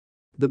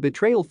The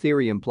betrayal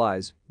theory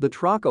implies that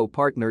Rocco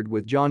partnered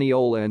with Johnny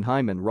Ola and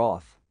Hyman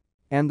Roth.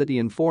 And that he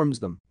informs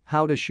them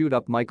how to shoot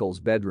up Michael's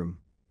bedroom.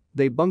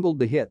 They bungled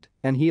the hit,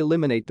 and he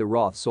eliminated the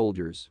Roth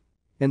soldiers.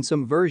 In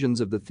some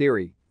versions of the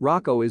theory,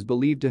 Rocco is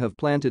believed to have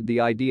planted the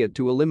idea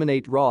to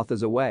eliminate Roth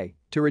as a way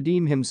to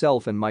redeem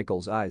himself in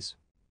Michael's eyes.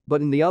 But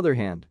on the other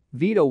hand,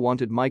 Vito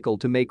wanted Michael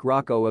to make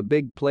Rocco a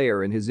big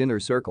player in his inner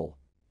circle.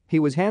 He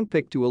was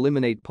handpicked to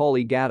eliminate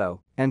Paulie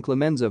Gatto, and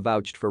Clemenza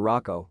vouched for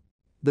Rocco.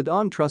 The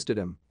Don trusted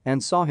him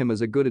and saw him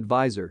as a good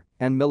advisor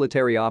and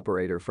military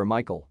operator for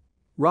Michael.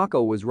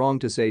 Rocco was wrong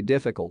to say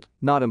difficult,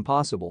 not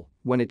impossible,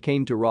 when it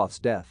came to Roth's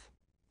death.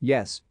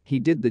 Yes, he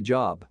did the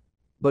job.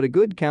 But a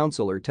good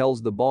counselor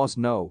tells the boss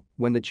no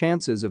when the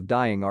chances of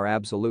dying are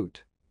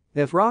absolute.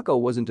 If Rocco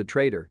wasn't a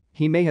traitor,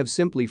 he may have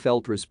simply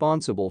felt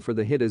responsible for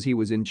the hit as he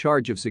was in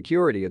charge of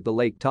security at the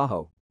Lake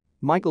Tahoe.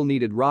 Michael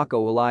needed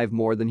Rocco alive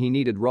more than he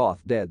needed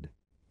Roth dead.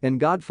 In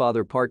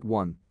Godfather Part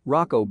 1,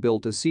 Rocco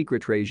built a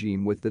secret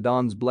regime with the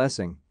Don's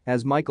blessing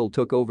as Michael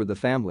took over the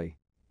family.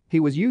 He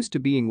was used to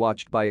being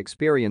watched by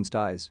experienced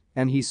eyes,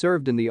 and he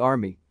served in the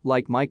army,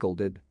 like Michael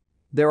did.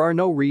 There are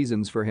no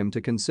reasons for him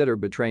to consider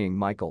betraying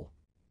Michael.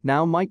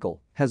 Now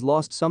Michael has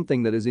lost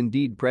something that is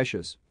indeed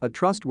precious, a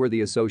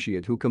trustworthy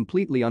associate who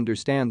completely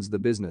understands the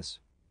business.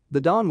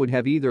 The Don would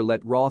have either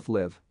let Roth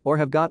live or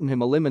have gotten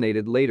him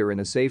eliminated later in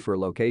a safer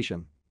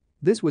location.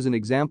 This was an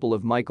example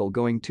of Michael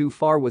going too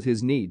far with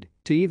his need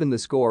to even the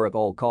score at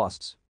all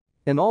costs.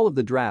 In all of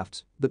the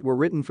drafts that were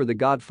written for The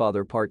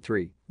Godfather Part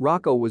 3,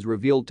 Rocco was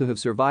revealed to have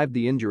survived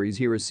the injuries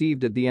he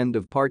received at the end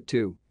of Part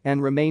 2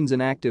 and remains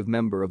an active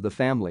member of the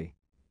family.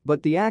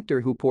 But the actor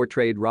who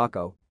portrayed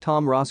Rocco,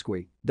 Tom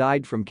Rosqui,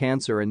 died from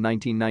cancer in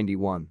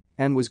 1991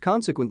 and was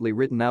consequently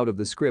written out of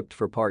the script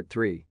for Part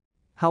 3.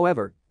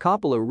 However,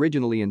 Coppola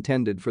originally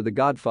intended for the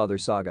Godfather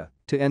saga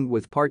to end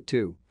with Part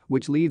 2,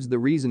 which leaves the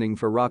reasoning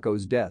for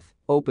Rocco's death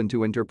open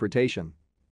to interpretation.